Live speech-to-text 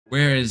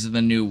Where is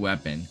the new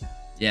weapon?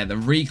 Yeah, the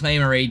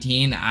Reclaimer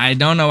 18. I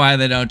don't know why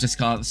they don't just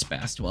call it the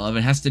SPAS-12.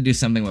 It has to do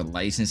something with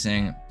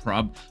licensing,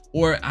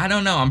 or I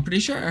don't know. I'm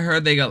pretty sure I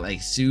heard they got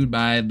like sued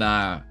by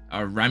the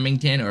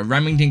Remington, or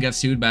Remington got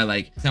sued by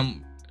like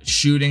some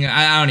shooting.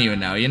 I don't even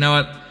know. You know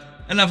what?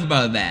 Enough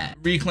about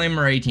that.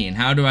 Reclaimer 18.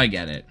 How do I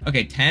get it?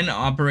 Okay, 10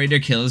 operator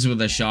kills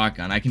with a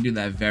shotgun. I can do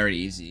that very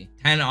easy.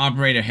 10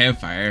 operator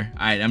hipfire.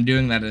 Alright, I'm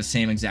doing that at the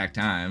same exact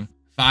time.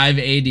 5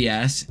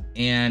 ADS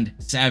and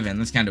 7,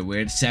 that's kind of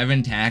weird,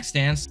 7 tac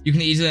stance. You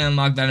can easily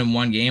unlock that in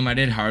one game. I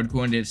did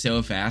hardcore and did it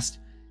so fast.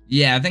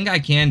 Yeah, I think I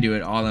can do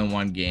it all in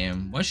one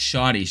game. What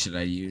shoddy should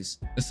I use?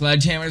 The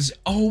sledgehammers.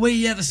 Oh wait,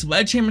 yeah, the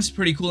sledgehammer's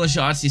pretty cool in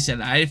shots. He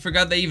said, I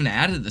forgot they even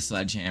added the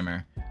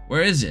sledgehammer.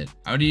 Where is it?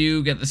 How do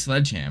you get the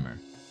sledgehammer?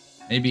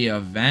 Maybe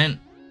event?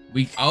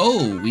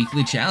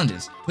 Weekly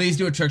challenges. Please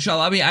do a trick shot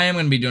lobby. I am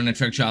going to be doing a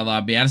trick shot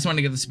lobby. I just want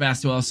to get the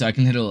SPAS-12 so I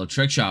can hit a little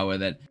trick shot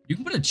with it. You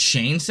can put a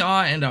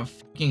chainsaw and a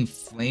fucking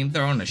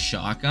flamethrower on a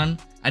shotgun.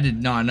 I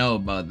did not know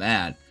about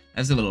that.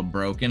 That's a little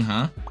broken,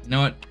 huh? You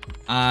know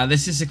what?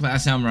 This is the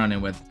class I'm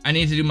running with. I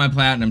need to do my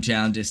platinum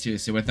challenges too,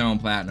 so we're throwing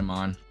platinum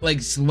on.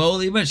 Like,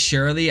 slowly but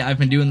surely, I've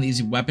been doing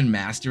these weapon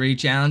mastery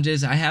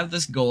challenges. I have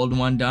this gold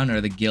one done, or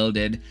the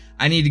gilded.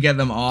 I need to get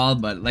them all,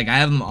 but like, I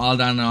have them all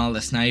done on all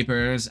the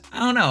snipers. I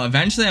don't know,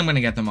 eventually I'm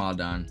gonna get them all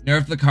done.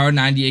 Nerf the card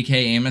 98k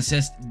aim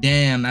assist.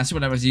 Damn, that's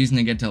what I was using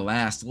to get to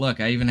last. Look,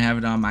 I even have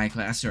it on my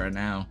class right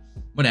now.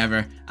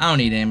 Whatever, I don't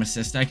need aim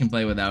assist. I can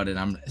play without it.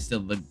 I'm still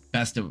the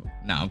best of...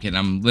 No, I'm kidding.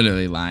 I'm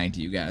literally lying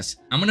to you guys.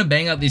 I'm gonna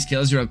bang out these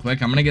kills real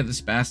quick. I'm gonna get the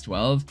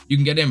SPAS-12. You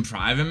can get it in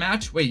private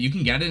match? Wait, you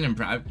can get it in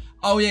private?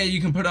 Oh yeah,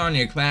 you can put it on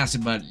your class,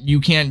 but you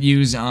can't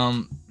use,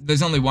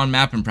 there's only one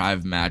map in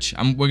private match.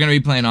 We're gonna be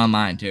playing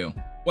online too.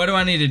 What do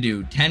I need to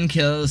do? 10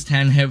 kills,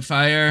 10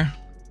 hipfire,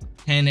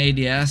 10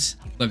 ADS.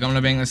 Look, I'm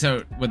gonna bang this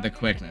out with the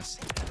quickness.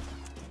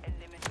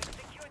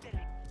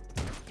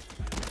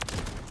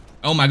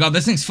 Oh my god,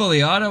 this thing's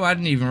fully auto? I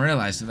didn't even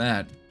realize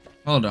that.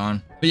 Hold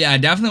on. But yeah, I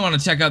definitely want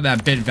to check out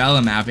that Bit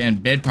Vela map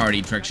and Bit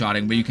Party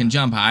trickshotting, but you can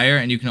jump higher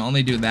and you can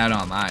only do that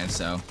online,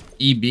 so.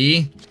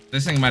 EB?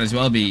 This thing might as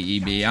well be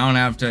EB. I don't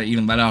have to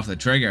even let off the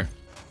trigger.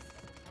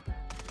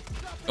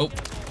 Oh,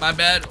 my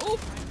bad. Oh.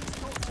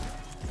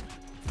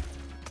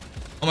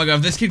 Oh my god,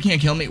 if this kid can't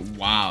kill me.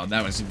 Wow,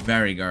 that was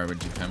very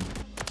garbage of him.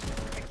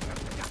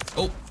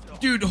 Oh,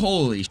 dude,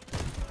 holy.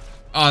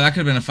 Oh, that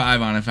could have been a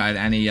 5 on if I had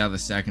any other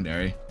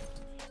secondary.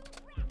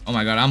 Oh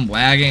my god, I'm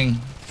lagging.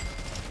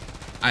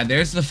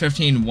 There's the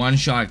 15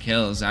 one-shot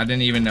kills. I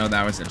didn't even know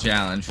that was a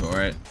challenge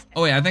for it.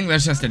 Oh wait, I think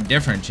that's just a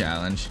different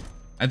challenge.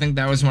 I think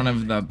that was one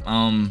of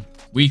the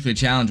weekly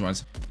challenge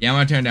ones. Yeah, I'm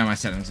gonna turn down my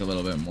settings a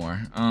little bit more.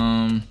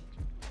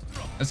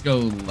 Let's go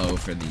low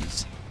for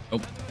these.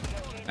 Oh,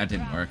 that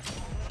didn't work.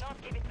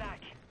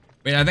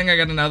 Wait, I think I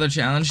got another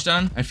challenge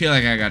done. I feel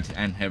like I got to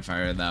end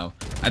hipfire though.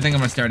 I think I'm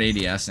gonna start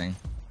ADSing.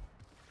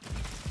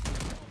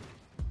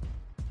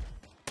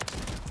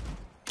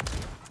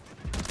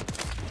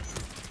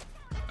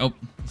 Oh,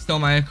 stole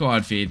my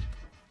quad feed.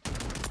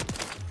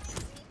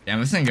 Damn,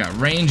 this thing got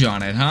range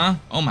on it, huh?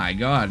 Oh my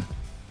god.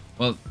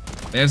 Well,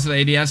 there's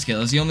the ADS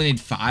kills. You only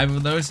need 5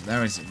 of those.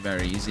 That was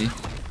very easy.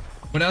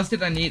 What else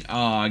did I need?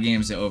 Oh,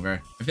 game's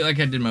over. I feel like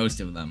I did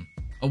most of them.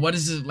 Oh, what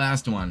is the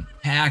last one?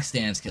 Tac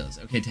stance kills.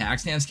 Okay, tac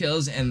stance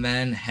kills and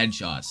then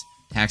headshots.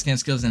 Tac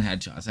stance kills and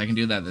headshots. I can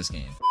do that this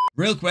game.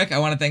 Real quick, I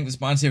want to thank the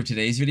sponsor of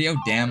today's video,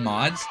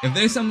 DuncanMors. If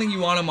there's something you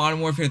want on Modern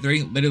Warfare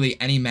 3, literally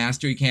any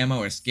mastery camo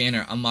or skin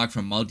or unlock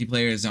from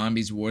multiplayer,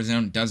 zombies,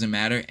 Warzone, doesn't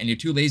matter, and you're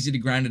too lazy to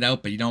grind it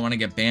out but you don't want to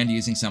get banned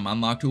using some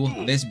unlock tool,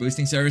 this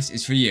boosting service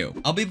is for you.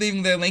 I'll be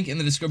leaving their link in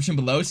the description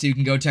below so you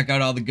can go check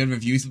out all the good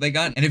reviews that they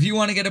got, and if you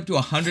want to get up to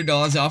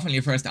 $100 off on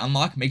your first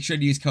unlock, make sure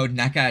to use code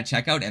NECA at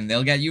checkout and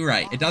they'll get you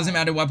right. It doesn't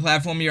matter what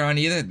platform you're on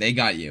either, they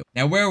got you.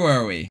 Now where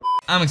were we?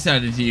 I'm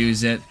excited to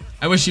use it.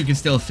 I wish you could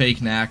still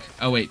fake Nac.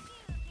 Oh wait.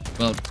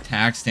 Well,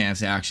 tac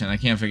stance action. I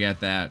can't forget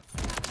that.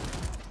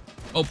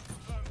 Oh.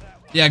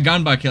 Yeah,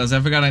 gun butt kills. I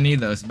forgot I need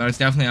those. But it's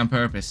definitely on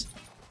purpose.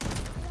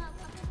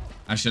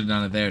 I should have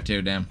done it there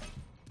too, damn.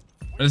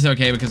 But it's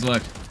okay because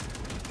look.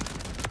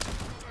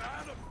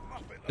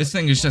 This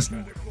thing is just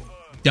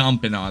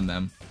dumping on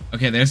them.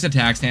 Okay, there's the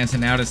tac stance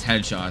and now it's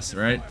headshots,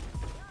 right?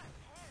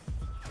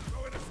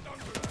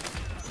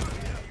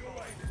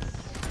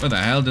 Where the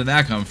hell did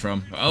that come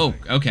from? Oh,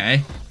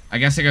 okay. I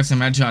guess I got some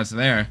headshots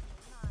there.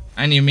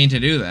 I didn't even mean to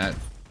do that.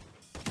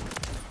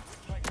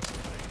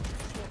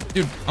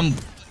 Dude,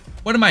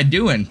 what am I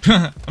doing?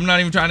 I'm not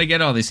even trying to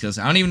get all these kills.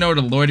 I don't even know what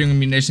a loitering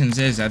munitions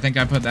is. I think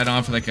I put that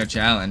on for like a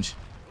challenge.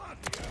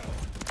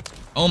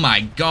 Oh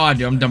my god,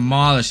 dude, I'm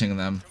demolishing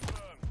them.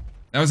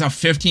 That was a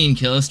 15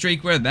 kill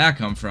streak? Where'd that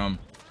come from?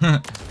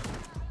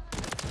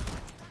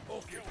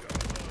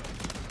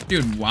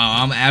 Dude,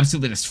 wow, I'm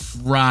absolutely just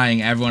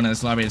frying everyone in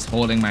this lobby just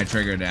holding my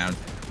trigger down.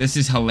 This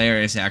is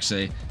hilarious,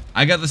 actually.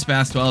 I got the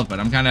SPAS-12,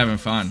 but I'm kind of having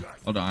fun.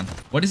 Hold on.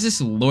 What is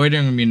this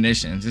loitering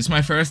munitions? This is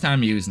my first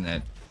time using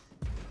it.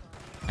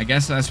 I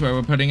guess that's where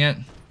we're putting it.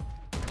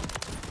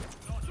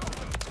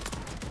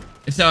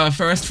 It's a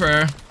first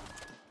for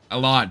a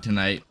lot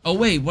tonight. Oh,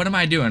 wait, what am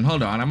I doing?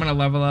 Hold on, I'm gonna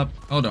level up.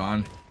 Hold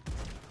on.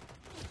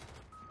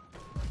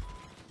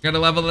 Gotta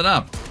level it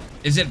up.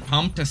 Is it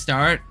pump to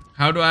start?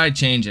 How do I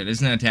change it?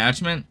 Isn't it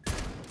attachment?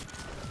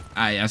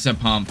 Ah, yes, a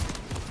pump.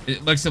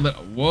 It looks a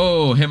little...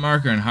 Whoa, hit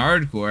marker in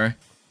hardcore.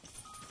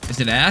 Is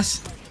it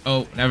S?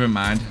 Oh, never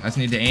mind. I just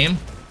need to aim.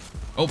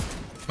 Oh,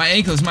 my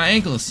ankles, my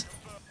ankles.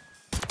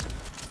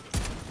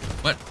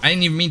 What? I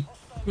didn't even mean...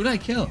 Who did I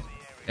kill?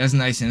 That's a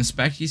nice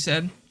inspect, he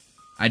said.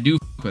 I do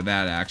f with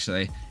that,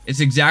 actually. It's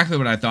exactly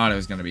what I thought it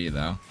was going to be,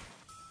 though.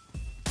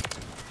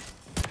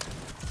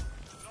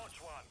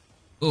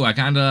 Ooh, I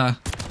kind of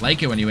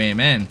like it when you aim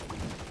in.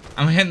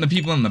 I'm hitting the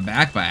people in the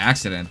back by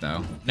accident,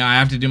 though. Now I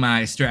have to do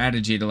my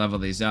strategy to level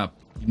these up.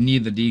 You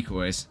need the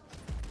decoys.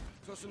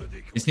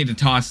 Just need to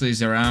toss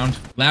these around.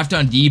 Left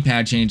on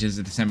D-pad changes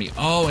it to semi.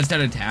 Oh,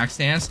 instead of attack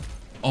stance?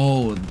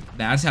 Oh,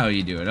 that's how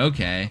you do it.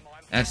 Okay.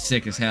 That's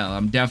sick as hell.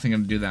 I'm definitely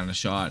going to do that in a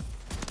shot.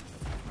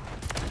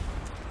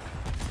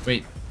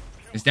 Wait.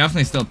 It's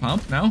definitely still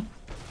pump? No?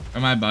 Or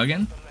am I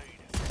bugging?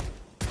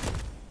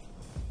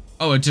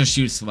 Oh, it just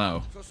shoots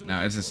slow.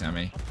 No, it's a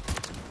semi.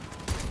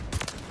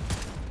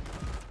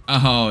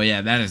 Oh,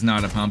 yeah, that is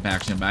not a pump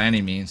action by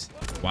any means.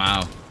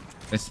 Wow.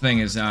 This thing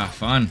is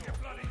fun.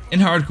 In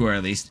hardcore,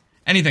 at least.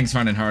 Anything's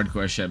fun in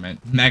hardcore shipment.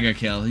 Mega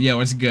kill. Yo,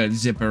 what's good,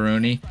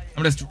 Zipperoonie?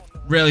 I'm just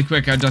really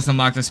quick. I just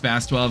unlocked the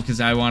SPAS-12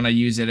 because I want to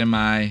use it in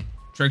my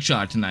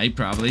Trickshot tonight,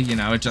 probably. You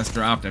know, it just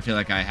dropped. I feel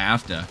like I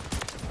have to.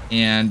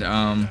 And,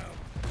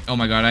 oh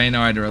my god, I didn't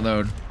know I had to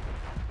reload.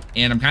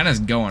 And I'm kind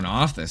of going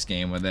off this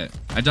game with it.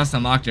 I just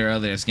unlocked it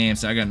earlier this game,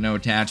 so I got no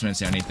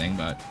attachments or anything,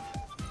 but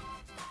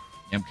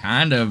I'm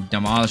kind of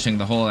demolishing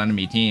the whole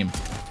enemy team.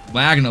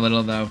 Lagging a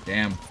little, though.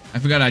 Damn. I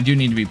forgot I do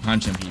need to be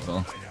punching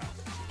people.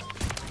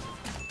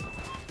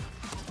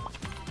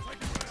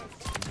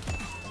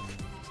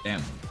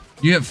 Damn.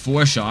 You have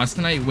 4 shots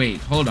tonight? Wait,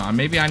 hold on.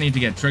 Maybe I need to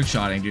get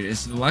trickshotting, dude.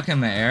 Is the luck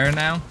in the air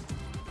now?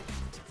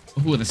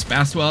 Ooh, the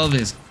SPAS-12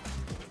 is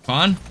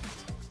fun.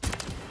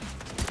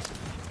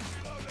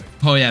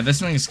 Oh yeah, this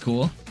thing is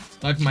cool.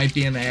 Luck might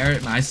be in the air.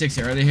 My 6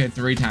 earlier hit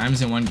 3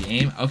 times in one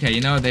game. Okay,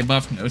 you know, they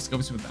buffed no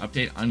scopes with the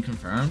update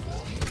unconfirmed.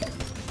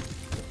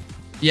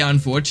 Yeah,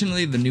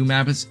 unfortunately, the new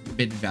map is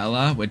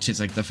Bitvela, which is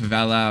like the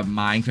Favela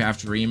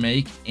Minecraft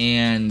remake,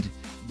 and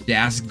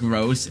Das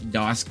Gross,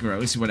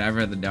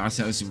 whatever the DOS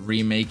House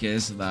remake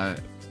is, the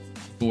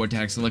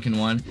Vortex looking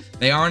one.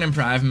 They aren't in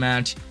private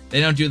match. They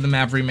don't do the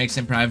map remakes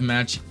in private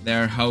match.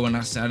 They're hoeing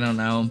us, I don't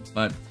know,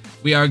 but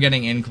we are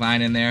getting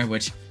Incline in there,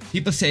 which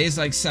people say is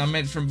like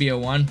Summit from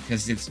BO1,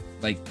 because it's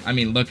like, I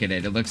mean, look at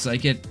it, it looks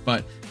like it,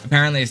 but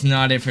apparently it's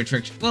not it for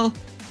Trick. Well,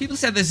 people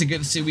said there's a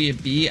good Sui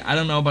at B. I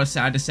don't know about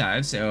side to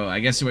side, so I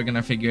guess we're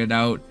gonna figure it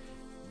out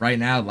right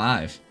now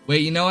live.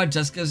 Wait, you know what?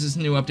 Just because it's a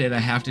new update, I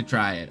have to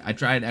try it. I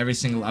tried every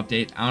single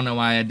update. I don't know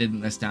why I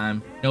didn't this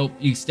time. Nope,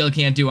 you still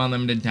can't do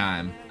unlimited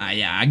time.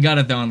 Yeah, I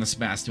gotta throw in the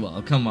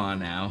SPAS-12. Come on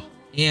now.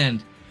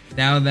 And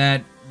now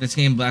that this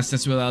game blessed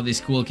us with all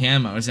these cool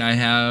camos, I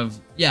have...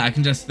 Yeah, I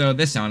can just throw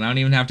this on. I don't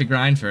even have to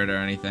grind for it or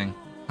anything.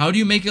 How do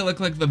you make it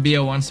look like the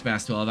BO1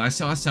 SPAS-12? I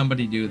saw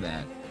somebody do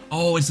that.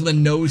 Oh, it's the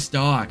no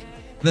stock.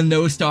 The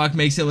no stock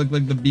makes it look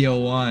like the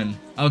BO1.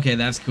 Okay,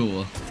 that's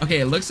cool.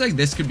 Okay, it looks like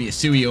this could be a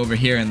Sui over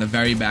here in the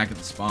very back of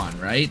the spawn,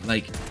 right?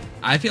 Like,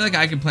 I feel like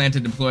I could plant a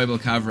deployable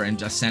cover and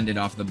just send it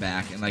off the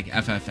back in like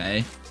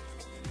FFA.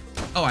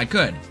 Oh, I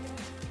could.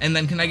 And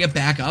then can I get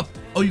back up?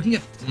 Oh, you can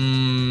get,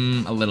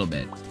 a little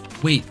bit.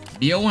 Wait,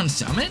 BO1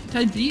 Summit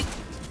type beat?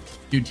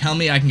 Dude, tell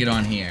me I can get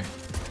on here.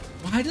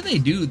 Why do they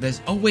do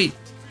this? Oh, wait,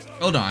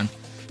 hold on.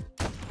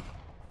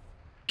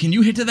 Can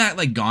you hit to that,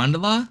 like,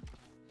 gondola?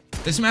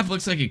 This map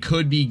looks like it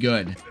could be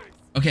good.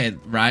 Okay,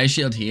 Riot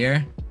Shield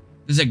here.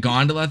 There's a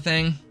gondola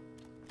thing.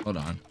 Hold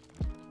on.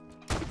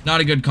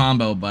 Not a good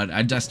combo, but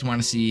I just want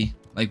to see,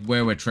 like,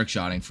 where we're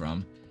trickshotting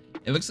from.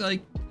 It looks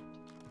like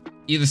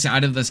either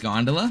side of this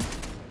gondola.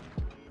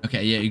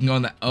 Okay, yeah, you can go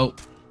on the... Oh.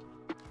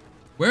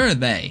 Where are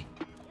they?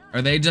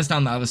 Are they just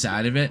on the other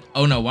side of it?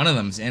 Oh, no, one of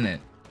them's in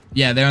it.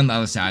 Yeah, they're on the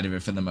other side of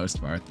it for the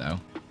most part, though.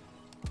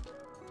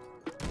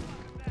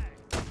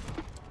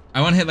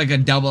 I want to hit, like, a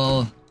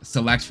double...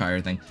 select fire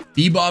thing.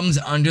 B-bombs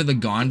under the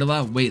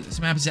gondola. Wait,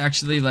 this map is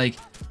actually like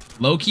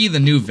low-key the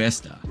new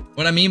Vista.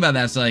 What I mean by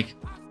that is like,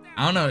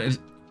 I don't know, it's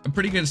a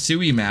pretty good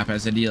Sui map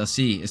as a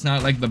DLC. It's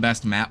not like the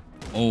best map.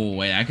 Oh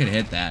wait, I could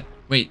hit that.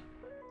 Wait,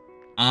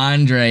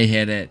 Andre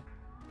hit it.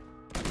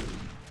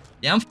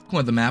 Yeah, I'm fucking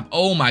with the map.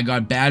 Oh my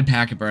god, bad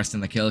packet burst in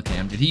the kill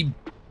cam. Did he?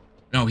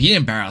 No, he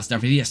didn't barrel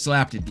stuff. He just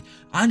slapped it.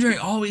 Andre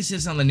always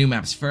hits on the new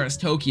maps.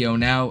 First Tokyo,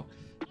 now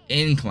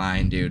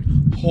Incline, dude.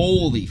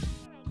 Holy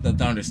the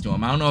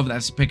thunderstorm. I don't know if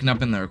that's picking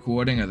up in the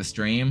recording or the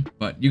stream,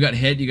 but you got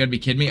hit. You gotta be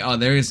kidding me. Oh,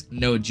 there is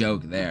no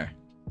joke there.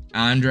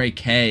 Andre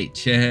K,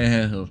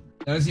 chill.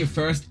 That was your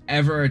first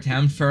ever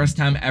attempt, first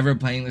time ever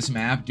playing this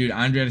map? Dude,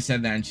 Andre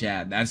said that in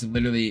chat. That's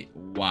literally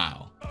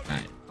wow.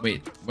 Alright,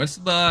 wait, what's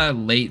the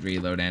late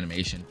reload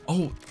animation?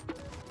 Oh,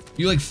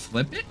 you like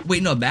flip it?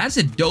 Wait, no, that's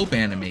a dope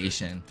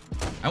animation.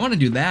 I want to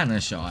do that in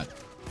a shot.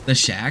 The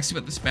shacks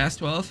with the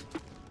SPAS-12?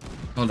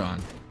 Hold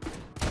on.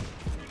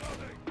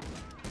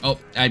 Oh,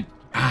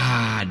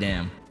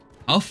 damn.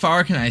 How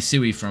far can I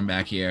SUI from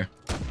back here?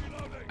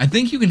 I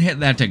think you can hit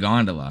that to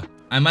gondola.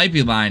 I might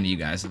be lying to you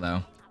guys,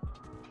 though.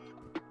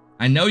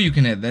 I know you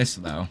can hit this,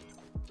 though.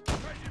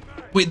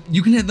 Wait,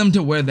 you can hit them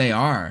to where they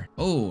are.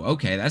 Oh,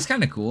 okay, that's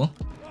kind of cool.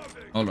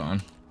 Hold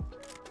on.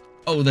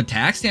 Oh, the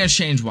tac stance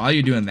change while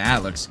you're doing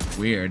that looks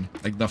weird.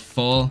 Like the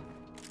full...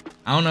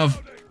 I don't know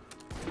if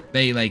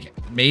they, like,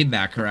 made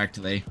that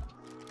correctly.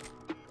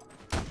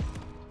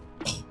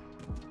 Oh,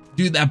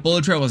 dude, that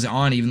bullet trail was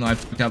on even though I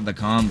picked up the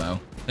combo.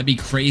 That'd be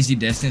crazy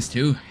distance,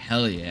 too.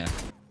 Hell yeah.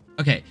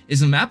 Okay, is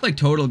the map, like,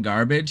 total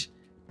garbage?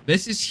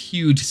 This is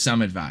huge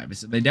Summit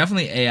vibes. They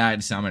definitely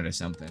AI'd Summit or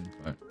something,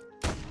 but...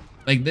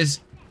 Like,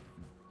 this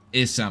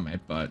is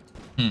Summit, but...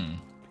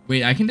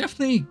 Wait, I can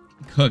definitely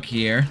cook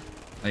here.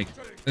 Like,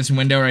 this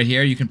window right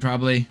here, you can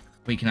probably...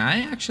 Wait, can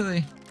I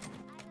actually...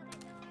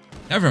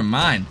 Never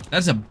mind.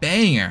 That's a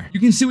banger.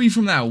 You can SUI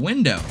from that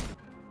window.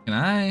 Can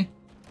I?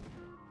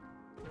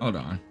 Hold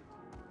on.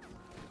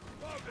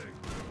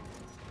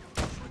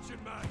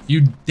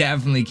 You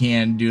definitely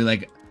can do,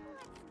 like...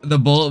 The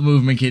bullet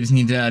movement kids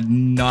need to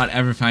not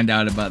ever find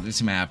out about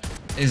this map,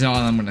 is all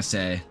I'm gonna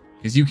say.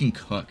 Because you can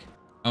cook.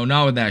 Oh,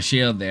 not with that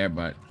shield there,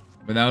 but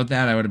without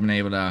that, I would have been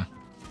able to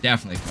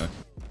definitely cook.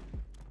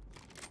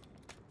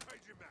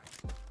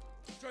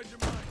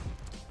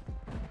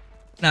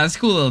 Now, that's a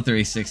cool little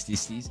 360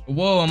 Steez.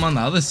 Whoa, I'm on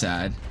the other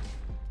side.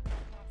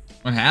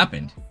 What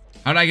happened?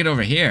 How'd I get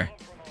over here?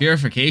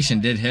 Purification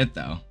did hit,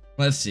 though.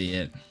 Let's see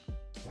it.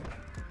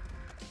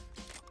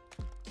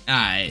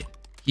 Alright.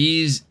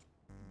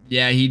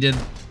 Yeah, he did.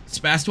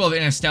 SPAS-12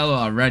 Interstellar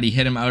already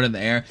hit him out of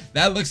the air.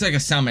 That looks like a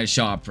Summit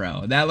shot,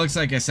 bro. That looks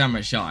like a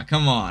Summit shot.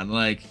 Come on,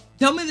 like,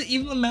 tell me that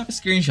even the map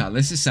screenshot.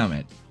 This is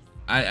Summit.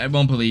 I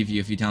won't believe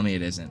you if you tell me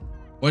it isn't.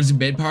 What's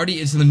Bid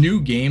Party? It's the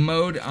new game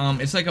mode.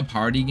 It's like a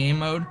party game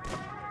mode.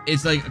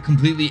 It's like a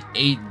completely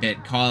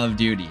 8-bit Call of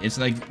Duty. It's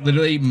like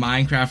literally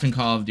Minecraft and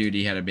Call of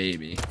Duty had a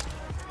baby.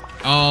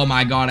 Oh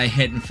my god, I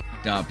hit and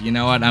fucked up. You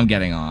know what? I'm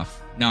getting off.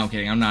 No, I'm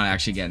kidding. I'm not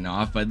actually getting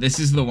off, but this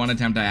is the one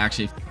attempt I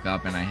actually fucked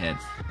up and I hit.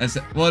 That's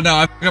well, no,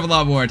 I fucked up a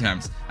lot more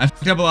attempts. I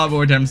fucked up a lot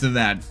more attempts than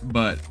that,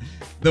 but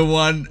the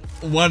one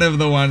of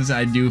the ones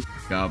I do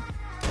fuck up,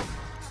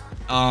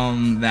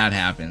 that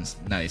happens.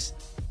 Nice.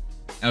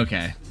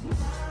 Okay.